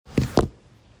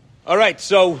All right,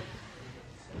 so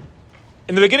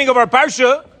in the beginning of our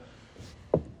parsha,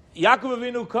 Yaakov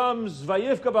Avinu comes,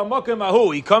 Vayivka b'makom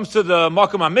ahu. He comes to the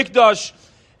Makom HaMikdash,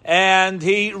 and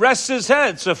he rests his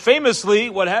head. So famously,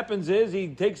 what happens is he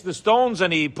takes the stones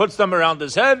and he puts them around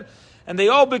his head, and they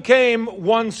all became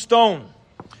one stone.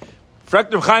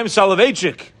 Frek Chaim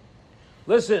Soloveitchik.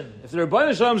 Listen, if the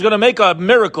Rebbeinu Shalom is going to make a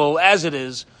miracle, as it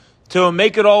is, to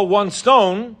make it all one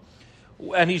stone,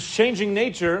 and he's changing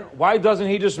nature, why doesn't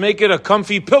he just make it a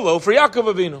comfy pillow for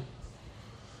Yaakov Avinu?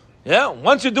 Yeah,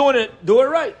 once you're doing it, do it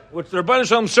right, which the Rebbeinu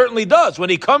Shalom certainly does.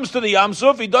 When he comes to the Yam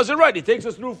Suf, he does it right. He takes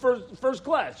us through first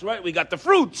class, right? We got the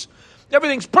fruits.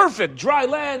 Everything's perfect. Dry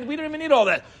land. We don't even need all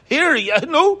that. Here,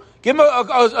 no, give him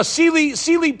a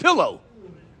sealy pillow.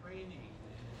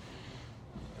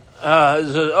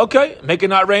 Okay, make it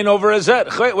not rain over his head.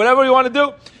 Whatever you want to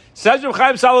do. Says Reb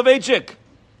Chaim Soloveitchik,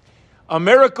 a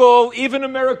miracle, even a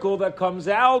miracle that comes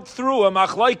out through a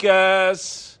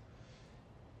machlokes,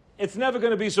 it's never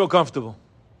going to be so comfortable.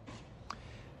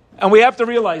 And we have to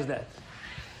realize that.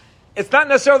 It's not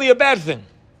necessarily a bad thing.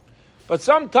 But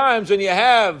sometimes when you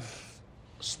have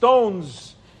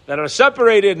stones that are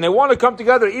separated and they want to come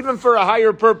together even for a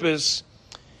higher purpose,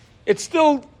 it's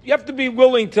still, you have to be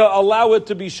willing to allow it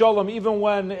to be shalom even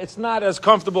when it's not as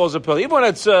comfortable as a pillow. Even when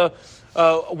it's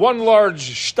one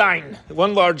large stein,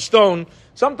 one large stone,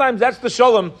 sometimes that's the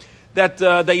shalom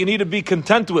that you need to be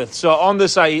content with. So on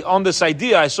this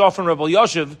idea, I saw from Rabbi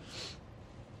Yoshev,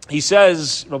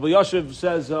 Rabbi Yoshev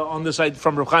says on this side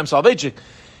from Reb Chaim Soloveitchik,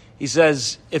 he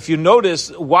says, if you notice,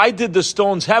 why did the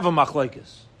stones have a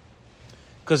machlokes?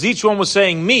 Because each one was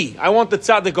saying, me, I want the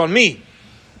tzaddik on me.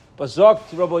 But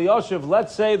Zokt Rabbi Yoshev,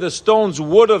 let's say the stones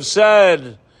would have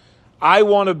said, I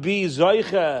want to be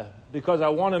Zoiche because I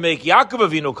want to make Yaakov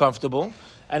Avinu comfortable.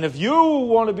 And if you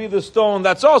want to be the stone,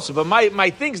 that's also. But my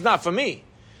thing's not for me.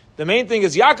 The main thing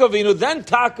is Yaakov Avinu. Then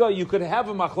Taka, you could have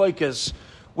a machlokes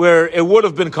where it would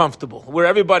have been comfortable, where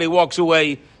everybody walks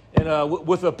away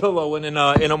with a pillow and in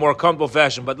a more comfortable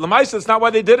fashion. But Lamaisa, that's not why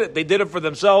they did it. They did it for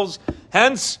themselves.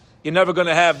 Hence, you're never going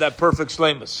to have that perfect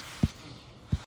shleimus.